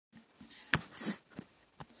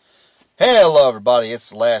Hello everybody,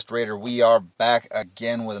 it's the Last Raider. We are back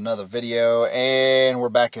again with another video, and we're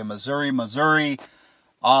back in Missouri.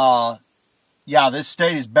 This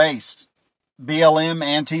state is based. BLM,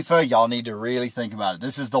 Antifa, y'all need to really think about it.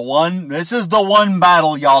 This is the one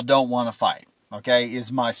battle y'all don't want to fight, okay,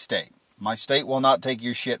 is my state. My state will not take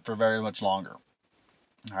your shit for very much longer.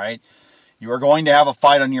 Alright? You are going to have a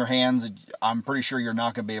fight on your hands I'm pretty sure you're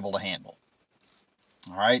not going to be able to handle.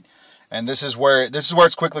 Alright? And this is where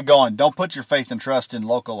it's quickly going. Don't put your faith and trust in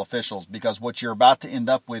local officials, because what you're about to end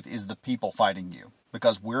up with is the people fighting you.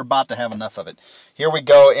 Because we're about to have enough of it. Here we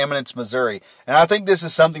go, Eminence, Missouri. And I think this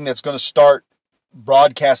is something that's going to start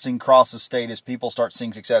broadcasting across the state as people start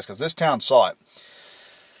seeing success, because this town saw it.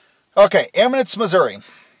 Okay, Eminence, Missouri.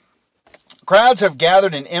 Crowds have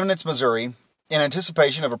gathered in Eminence, Missouri in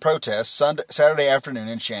anticipation of a protest Saturday afternoon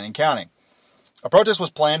in Shannon County. A protest was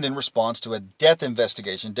planned in response to a death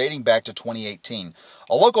investigation dating back to 2018.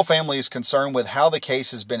 A local family is concerned with how the case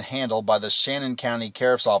has been handled by the Shannon County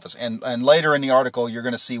Sheriff's Office. And later in the article, you're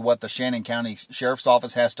going to see what the Shannon County Sheriff's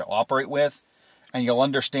Office has to operate with. And you'll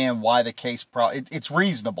understand why the case... it's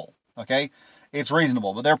reasonable, okay? It's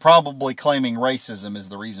reasonable. But they're probably claiming racism is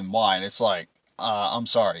the reason why. And it's like, I'm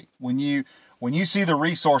sorry. When you see the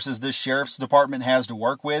resources this Sheriff's Department has to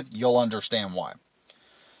work with, you'll understand why.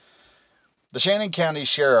 The Shannon County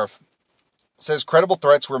Sheriff says credible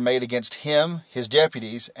threats were made against him, his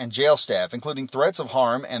deputies, and jail staff, including threats of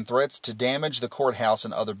harm and threats to damage the courthouse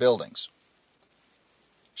and other buildings.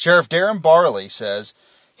 Sheriff Darren Barley says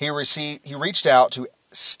he reached out to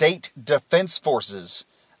state defense forces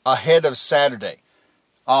ahead of Saturday.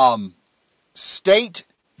 State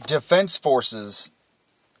defense forces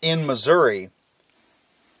in Missouri,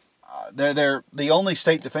 they're the only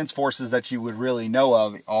state defense forces that you would really know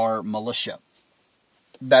of are militia.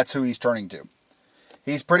 That's who he's turning to.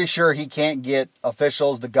 He's pretty sure he can't get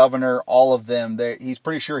officials, the governor, all of them. He's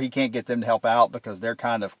pretty sure he can't get them to help out because they're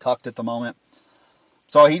kind of cucked at the moment.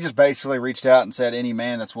 So he just basically reached out and said any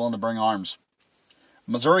man that's willing to bring arms.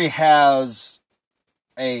 Missouri has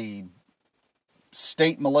a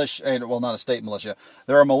state militia, well, not a state militia.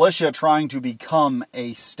 They're a militia trying to become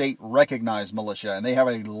a state-recognized militia, and they have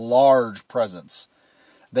a large presence.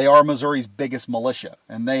 They are Missouri's biggest militia,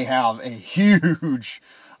 and they have a huge,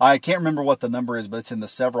 I can't remember what the number is, but it's in the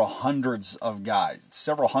several hundreds of guys. It's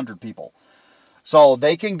several hundred people. So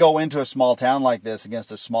they can go into a small town like this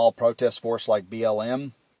against a small protest force like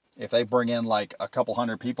BLM. If they bring in like a couple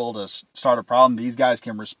hundred people to start a problem, these guys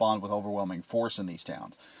can respond with overwhelming force in these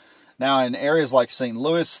towns. Now, in areas like St.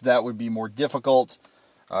 Louis, that would be more difficult.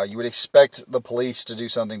 You would expect the police to do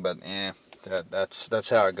something, but that's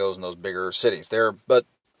how it goes in those bigger cities. But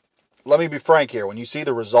let me be frank here. When you see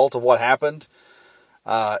the result of what happened,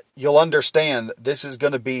 you'll understand this is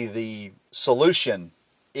going to be the solution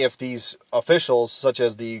if these officials, such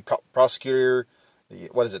as the prosecutor,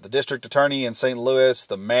 the district attorney in St. Louis,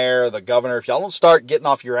 the mayor, the governor, if y'all don't start getting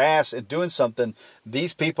off your ass and doing something,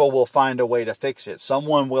 these people will find a way to fix it.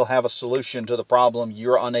 Someone will have a solution to the problem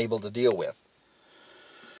you're unable to deal with.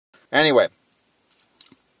 Anyway,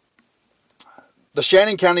 the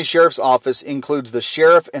Shannon County Sheriff's Office includes the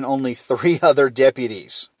sheriff and only 3 other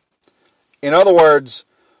deputies. In other words,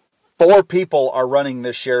 4 people are running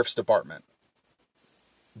this sheriff's department.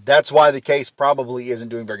 That's why the case probably isn't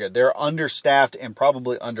doing very good. They're understaffed and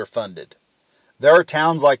probably underfunded. There are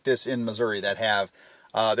towns like this in Missouri that have...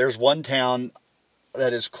 there's one town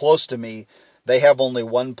that is close to me. They have only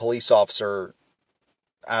 1 police officer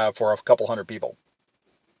for a couple hundred people.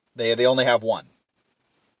 They only have 1.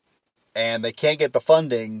 And they can't get the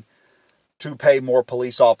funding to pay more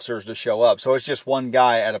police officers to show up. So it's just 1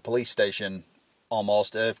 guy at a police station,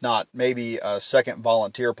 almost, if not maybe a second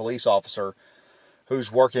volunteer police officer who's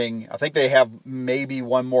working. I think they have maybe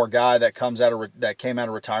 1 more guy that came out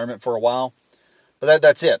of retirement for a while. But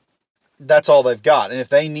that's it. That's all they've got. And if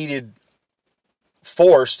they needed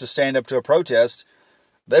force to stand up to a protest,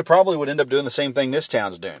 they probably would end up doing the same thing this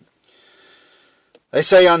town's doing. They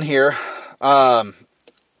say on here,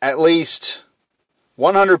 at least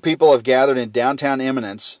 100 people have gathered in downtown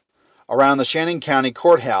Eminence around the Shannon County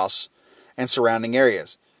Courthouse and surrounding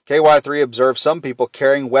areas. KY3 observed some people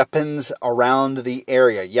carrying weapons around the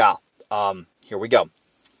area. Yeah, here we go.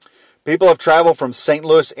 People have traveled from St.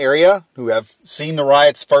 Louis area who have seen the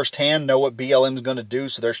riots firsthand, know what BLM is going to do,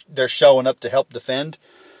 so they're showing up to help defend.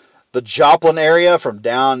 The Joplin area from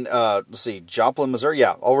down, Joplin, Missouri.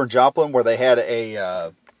 Yeah, over in Joplin where they had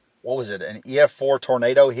an EF4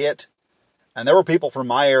 tornado hit. And there were people from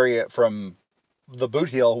my area, from the Boot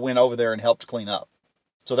Hill, who went over there and helped clean up.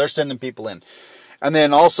 So they're sending people in. And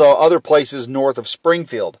then also other places north of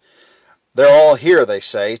Springfield. They're all here, they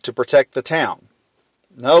say, to protect the town.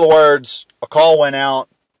 In other words, a call went out,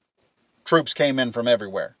 troops came in from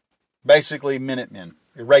everywhere. Basically, Minutemen,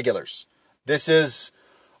 irregulars. This is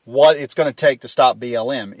what it's going to take to stop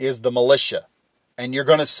BLM, is the militia. And you're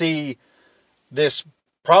going to see this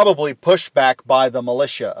probably pushed back by the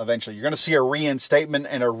militia eventually. You're going to see a reinstatement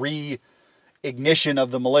and a reignition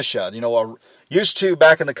of the militia. You know, used to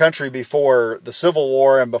back in the country before the Civil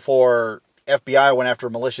War and before FBI went after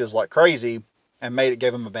militias like crazy and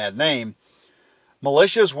gave them a bad name,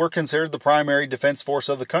 militias were considered the primary defense force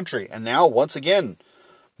of the country. And now, once again,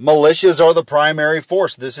 militias are the primary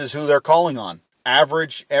force. This is who they're calling on.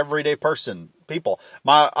 Average, everyday person, people.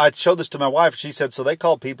 I showed this to my wife. She said, so they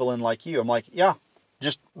call people in like you. I'm like, yeah,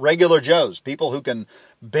 just regular Joes. People who can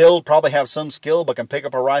build, probably have some skill, but can pick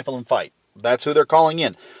up a rifle and fight. That's who they're calling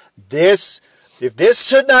in. If this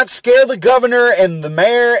should not scare the governor and the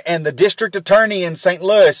mayor and the district attorney in St.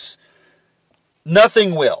 Louis,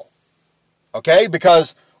 nothing will. Okay?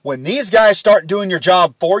 Because when these guys start doing your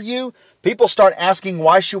job for you, people start asking,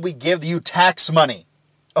 why should we give you tax money?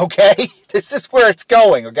 Okay? This is where it's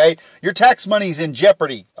going, okay? Your tax money is in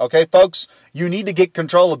jeopardy, okay, folks? You need to get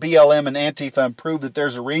control of BLM and Antifa and prove that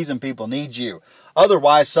there's a reason people need you.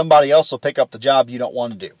 Otherwise, somebody else will pick up the job you don't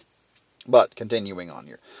want to do. But, continuing on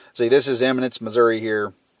here. See, this is Eminence, Missouri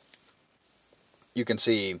here. You can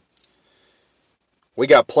see we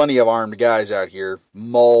got plenty of armed guys out here.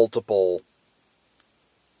 Multiple.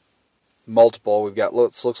 We've got,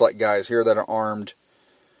 looks like guys here that are armed.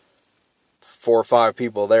 4 or 5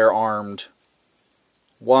 people there armed.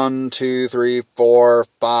 1, 2, 3, 4,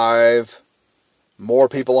 5 more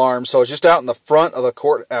people armed. So it's just out in the front of the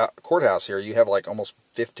courthouse here. You have like almost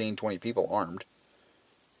 15, 20 people armed.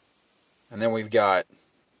 And then we've got,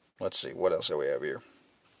 let's see, what else do we have here?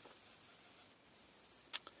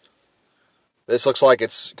 This looks like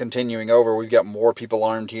it's continuing over. We've got more people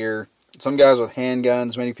armed here. Some guys with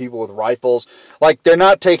handguns, many people with rifles. Like, they're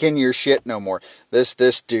not taking your shit no more. This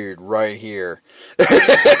dude right here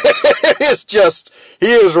is just,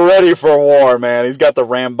 he is ready for war, man. He's got the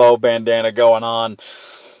Rambo bandana going on.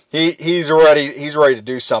 He's ready to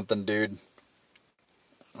do something, dude.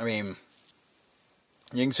 I mean,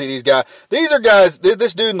 you can see these guys. These are guys,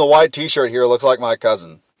 this dude in the white t-shirt here looks like my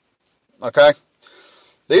cousin. Okay?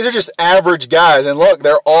 These are just average guys, and look,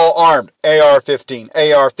 they're all armed. AR-15,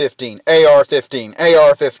 AR-15, AR-15,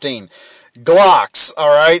 AR-15, Glocks, all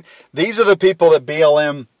right? These are the people that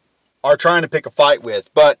BLM are trying to pick a fight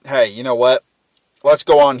with. But, hey, you know what? Let's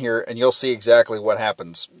go on here, and you'll see exactly what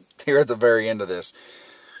happens here at the very end of this.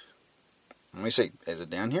 Let me see. Is it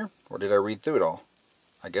down here, or did I read through it all?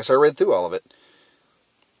 I guess I read through all of it.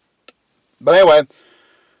 But anyway,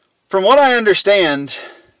 from what I understand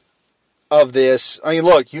of this, I mean,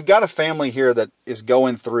 look, you've got a family here that is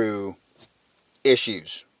going through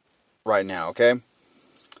issues right now, okay?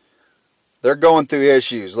 They're going through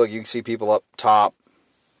issues. Look, you can see people up top,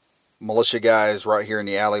 militia guys right here in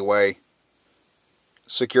the alleyway,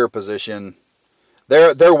 secure position.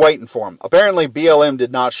 They're waiting for them. Apparently, BLM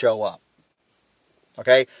did not show up,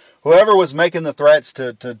 okay? Whoever was making the threats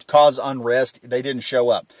to cause unrest, they didn't show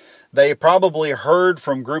up. They probably heard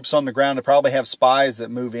from groups on the ground. They probably have spies that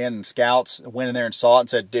move in and scouts went in there and saw it and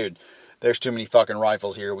said, dude, there's too many fucking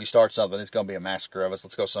rifles here. We start something, it's going to be a massacre of us.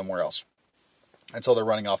 Let's go somewhere else. And so they're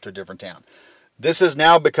running off to a different town. This has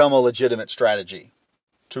now become a legitimate strategy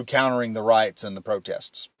to countering the riots and the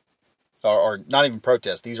protests. Or not even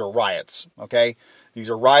protests. These are riots, okay? These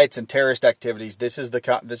are riots and terrorist activities. This is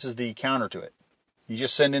the counter to it. You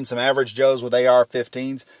just send in some average Joes with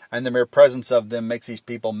AR-15s, and the mere presence of them makes these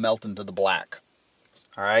people melt into the black.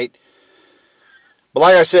 All right? But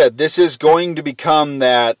like I said, this is going to become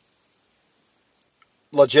that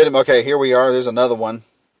legitimate. Okay, here we are. There's another one.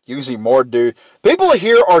 You can see more dude. People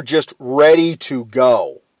here are just ready to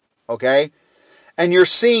go. Okay? And you're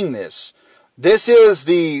seeing this. This is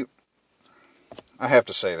the... I have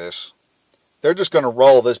to say this. They're just going to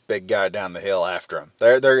roll this big guy down the hill after him.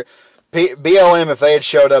 They're BLM, if they had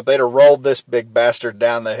showed up, they'd have rolled this big bastard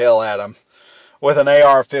down the hill at him with an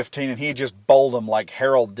AR-15, and he just bowled them like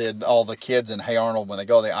Harold did all the kids in Hey Arnold when they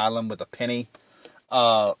go to the island with a penny,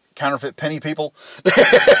 counterfeit penny people.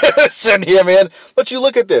 Send him in. But you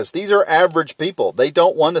look at this. These are average people. They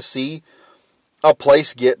don't want to see a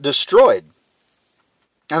place get destroyed.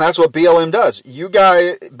 And that's what BLM does.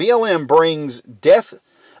 BLM brings death.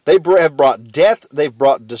 They have brought death. They've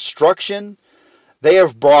brought destruction. They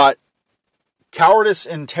have brought cowardice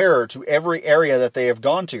and terror to every area that they have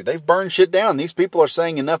gone to. They've burned shit down. These people are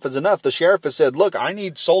saying enough is enough. The sheriff has said, look, I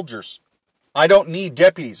need soldiers. I don't need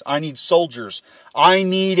deputies. I need soldiers. I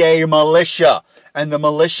need a militia. And the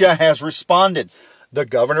militia has responded. The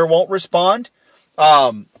governor won't respond.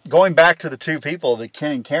 Going back to the two people, the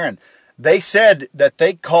Ken and Karen, they said that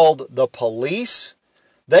they called the police.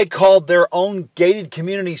 They called their own gated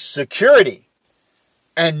community security.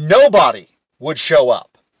 And nobody would show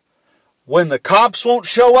up. When the cops won't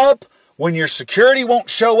show up, when your security won't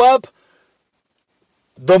show up,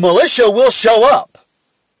 the militia will show up.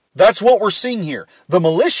 That's what we're seeing here. The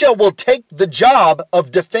militia will take the job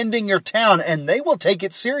of defending your town, and they will take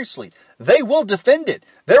it seriously. They will defend it.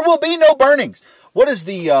 There will be no burnings. What is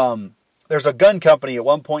there's a gun company at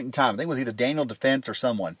one point in time, I think it was either Daniel Defense or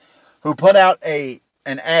someone, who put out an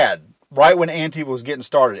ad right when Antifa was getting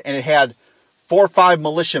started, and it had 4 or 5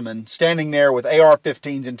 militiamen standing there with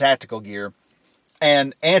AR-15s and tactical gear,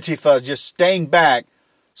 and Antifa just staying back,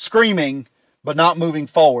 screaming, but not moving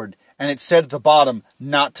forward. And it said at the bottom,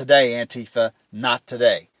 "Not today, Antifa, not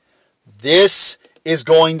today." This is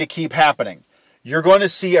going to keep happening. You're going to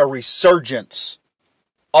see a resurgence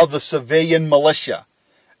of the civilian militia.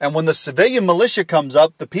 And when the civilian militia comes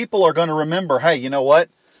up, the people are going to remember, hey, you know what?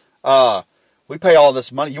 We pay all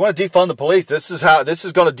this money. You want to defund the police? This is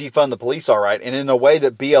going to defund the police, all right, and in a way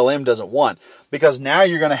that BLM doesn't want. Because now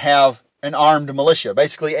you're going to have an armed militia,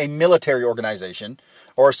 basically a military organization,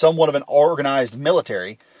 or somewhat of an organized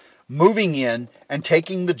military, moving in and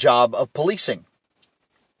taking the job of policing.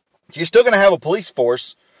 You're still going to have a police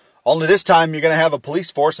force, only this time you're going to have a police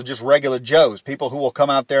force of just regular Joes, people who will come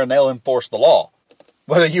out there and they'll enforce the law,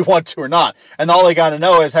 whether you want to or not. And all they got to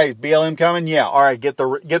know is, hey, BLM coming? Yeah, all right, get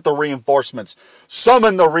the reinforcements.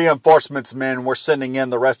 Summon the reinforcements, men. We're sending in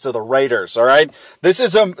the rest of the raiders, all right? This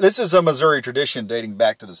is a Missouri tradition dating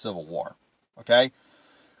back to the Civil War, okay?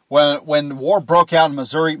 When war broke out in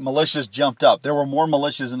Missouri, militias jumped up. There were more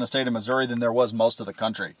militias in the state of Missouri than there was most of the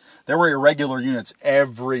country. There were irregular units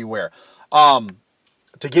everywhere.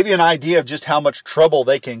 To give you an idea of just how much trouble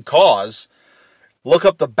they can cause, look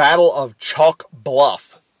up the Battle of Chalk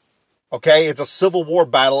Bluff. Okay, it's a Civil War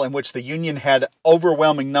battle in which the Union had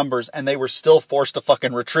overwhelming numbers and they were still forced to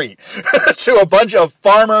fucking retreat to a bunch of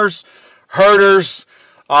farmers, herders,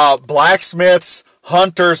 blacksmiths,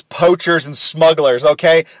 hunters, poachers, and smugglers,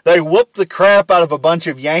 okay? They whooped the crap out of a bunch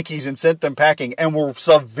of Yankees and sent them packing and were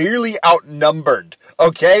severely outnumbered,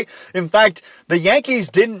 okay? In fact, the Yankees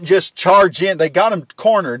didn't just charge in. They got them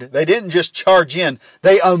cornered. They didn't just charge in.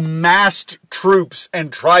 They amassed troops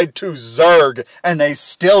and tried to zerg, and they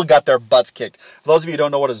still got their butts kicked. For those of you who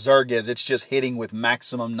don't know what a zerg is, it's just hitting with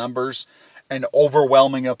maximum numbers and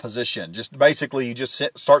overwhelming a position. Just basically, you just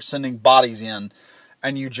start sending bodies in,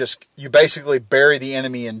 and you basically bury the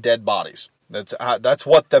enemy in dead bodies. That's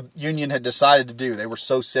what the Union had decided to do. They were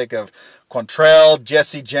so sick of Quantrell,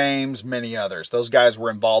 Jesse James, many others. Those guys were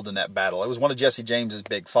involved in that battle. It was one of Jesse James's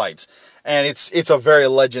big fights, and it's a very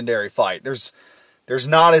legendary fight. There's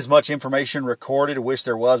not as much information recorded. I wish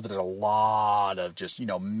there was, but there's a lot of just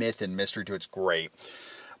myth and mystery to it. It's great.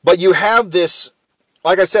 But you have this,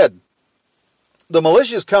 like I said, the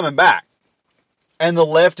militia is coming back, and the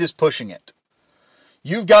left is pushing it.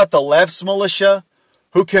 You've got the left's militia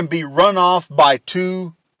who can be run off by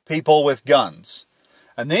 2 people with guns.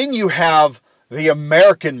 And then you have the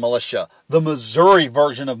American militia, the Missouri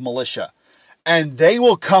version of militia. And they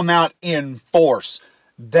will come out in force.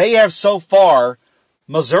 They have so far,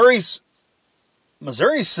 Missouri's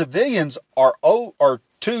civilians are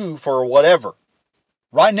 2 for whatever.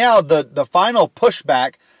 Right now, the final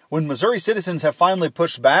pushback, when Missouri citizens have finally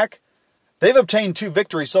pushed back, they've obtained 2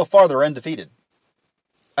 victories so far. They're undefeated.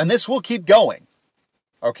 And this will keep going,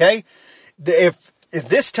 okay? If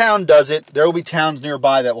this town does it, there will be towns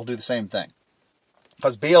nearby that will do the same thing.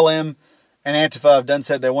 Because BLM and Antifa have done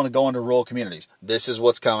said they want to go into rural communities. This is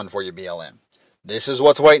what's coming for you, BLM. This is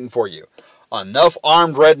what's waiting for you. Enough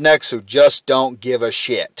armed rednecks who just don't give a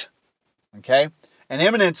shit, okay? And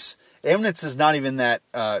Eminence is not even that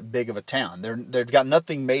big of a town. They've got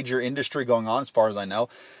nothing major industry going on as far as I know.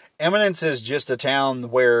 Eminence is just a town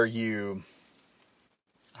where you...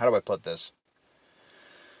 How do I put this?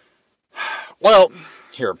 Well,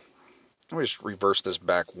 here. Let me just reverse this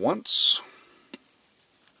back once.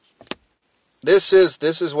 This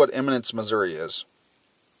is what Eminence, Missouri is.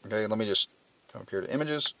 Okay, let me just come up here to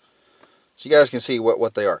images. So you guys can see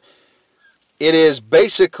what they are. It is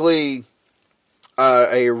basically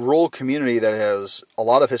a rural community that has a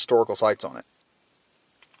lot of historical sites on it.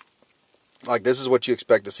 Like, this is what you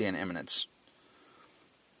expect to see in Eminence.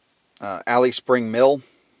 Alley Spring Mill,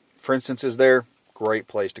 for instance, is there. Great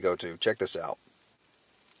place to go to. Check this out.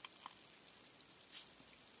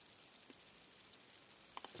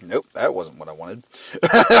 Nope, that wasn't what I wanted.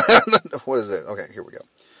 What is it? Okay, here we go.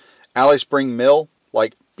 Alley Spring Mill,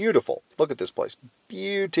 like, beautiful. Look at this place.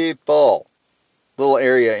 Beautiful. Little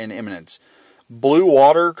area in Eminence. Blue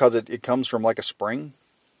water, because it comes from like a spring.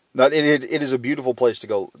 It is a beautiful place to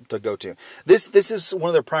go to. This is one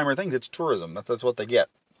of their primary things. It's tourism. That's what they get.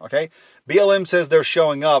 Okay? BLM says they're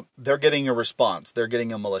showing up. They're getting a response. They're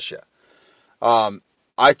getting a militia.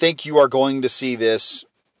 I think you are going to see this.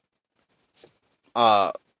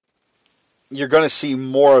 You're going to see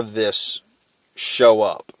more of this show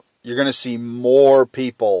up. You're going to see more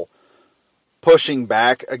people pushing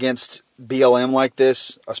back against BLM like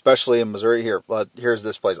this, especially in Missouri. Here's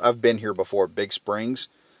this place. I've been here before, Big Springs.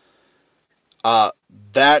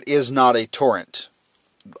 That is not a torrent.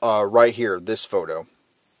 Right here, this photo.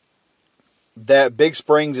 That Big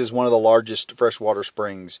Springs is one of the largest freshwater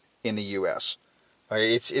springs in the U.S.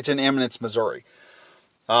 It's in Eminence, Missouri.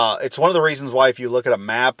 It's one of the reasons why if you look at a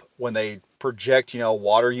map, when they project,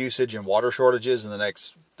 water usage and water shortages in the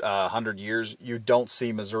next 100 years, you don't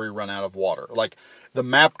see Missouri run out of water. Like, the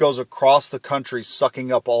map goes across the country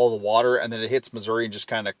sucking up all the water, and then it hits Missouri and just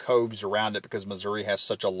kind of coves around it because Missouri has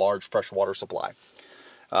such a large freshwater supply.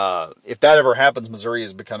 If that ever happens, Missouri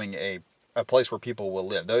is becoming a place where people will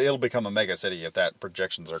live. It'll become a mega city if that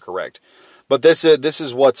projections are correct. But this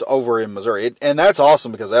is what's over in Missouri. And that's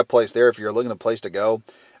awesome because that place there, if you're looking at a place to go,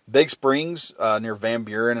 Big Springs, near Van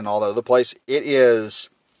Buren and all that other place, it is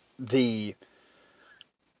the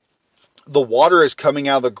water is coming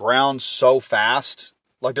out of the ground so fast.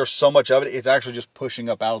 Like, there's so much of it, it's actually just pushing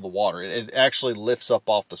up out of the water. It actually lifts up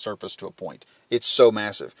off the surface to a point. It's so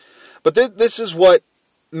massive. But this is what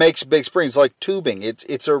makes Big Springs like tubing.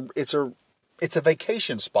 It's a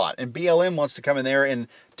vacation spot, and BLM wants to come in there and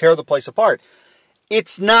tear the place apart.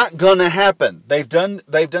 It's not gonna happen. They've done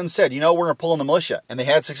said, we're gonna pull in the militia, and they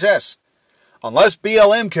had success. Unless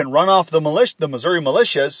BLM can run off the Missouri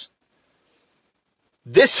militias,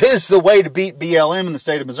 this is the way to beat BLM in the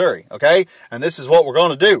state of Missouri, okay? And this is what we're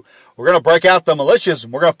going to do. We're going to break out the militias,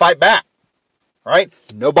 and we're going to fight back, all right?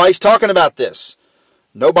 Nobody's talking about this.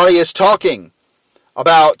 Nobody is talking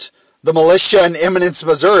about the militia in Eminence,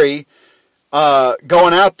 Missouri,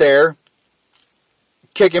 going out there,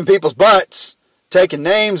 kicking people's butts, taking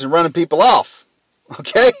names, and running people off,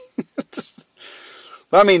 okay?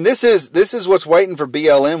 I mean, this is what's waiting for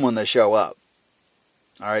BLM when they show up,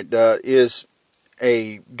 all right? Is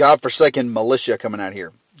a godforsaken militia coming out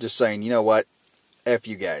here, just saying, you know what, F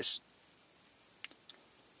you guys.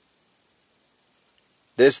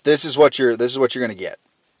 This is what you're going to get.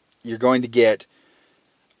 You're going to get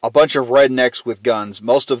a bunch of rednecks with guns.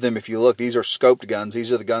 Most of them, if you look, these are scoped guns.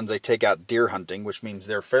 These are the guns they take out deer hunting, which means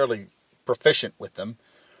they're fairly proficient with them.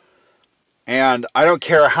 And I don't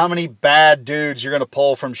care how many bad dudes you're going to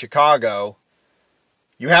pull from Chicago.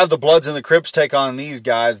 You have the Bloods and the Crips take on these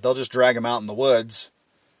guys, they'll just drag them out in the woods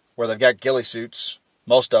where they've got ghillie suits,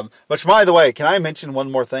 most of them. Which, by the way, can I mention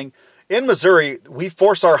one more thing? In Missouri, we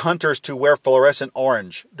force our hunters to wear fluorescent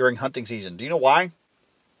orange during hunting season. Do you know why?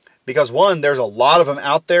 Because, one, there's a lot of them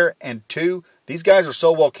out there, and two, these guys are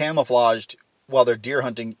so well camouflaged while they're deer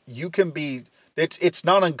hunting, it's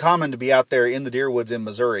not uncommon to be out there in the deer woods in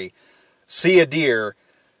Missouri, see a deer,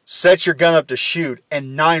 set your gun up to shoot,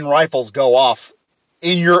 and 9 rifles go off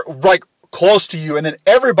in your, like, close to you, and then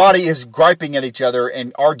everybody is griping at each other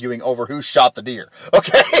and arguing over who shot the deer.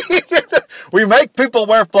 Okay? We make people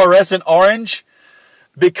wear fluorescent orange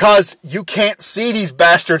because you can't see these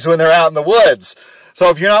bastards when they're out in the woods. So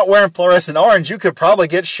if you're not wearing fluorescent orange, you could probably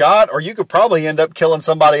get shot, or you could probably end up killing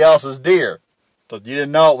somebody else's deer. So you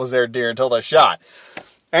didn't know it was their deer until they shot.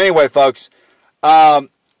 Anyway, folks,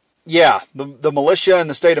 yeah, the militia in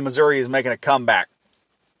the state of Missouri is making a comeback.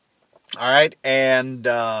 All right, and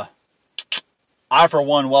I, for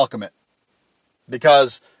one, welcome it.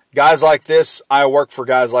 Because guys like this, I work for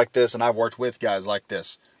guys like this, and I've worked with guys like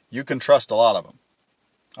this. You can trust a lot of them.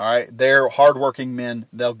 All right, they're hardworking men.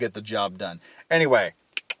 They'll get the job done. Anyway,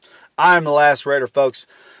 I'm the Last Raider, folks.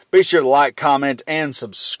 Be sure to like, comment, and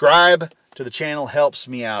subscribe to the channel. Helps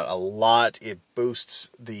me out a lot. It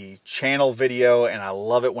boosts the channel video, and I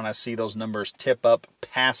love it when I see those numbers tip up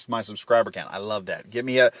past my subscriber count. I love that.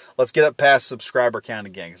 Let's get up past subscriber count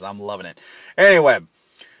again, because I'm loving it. Anyway,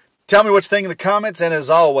 tell me what you think in the comments, and as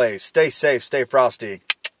always, stay safe, stay frosty,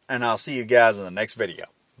 and I'll see you guys in the next video.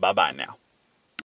 Bye-bye now.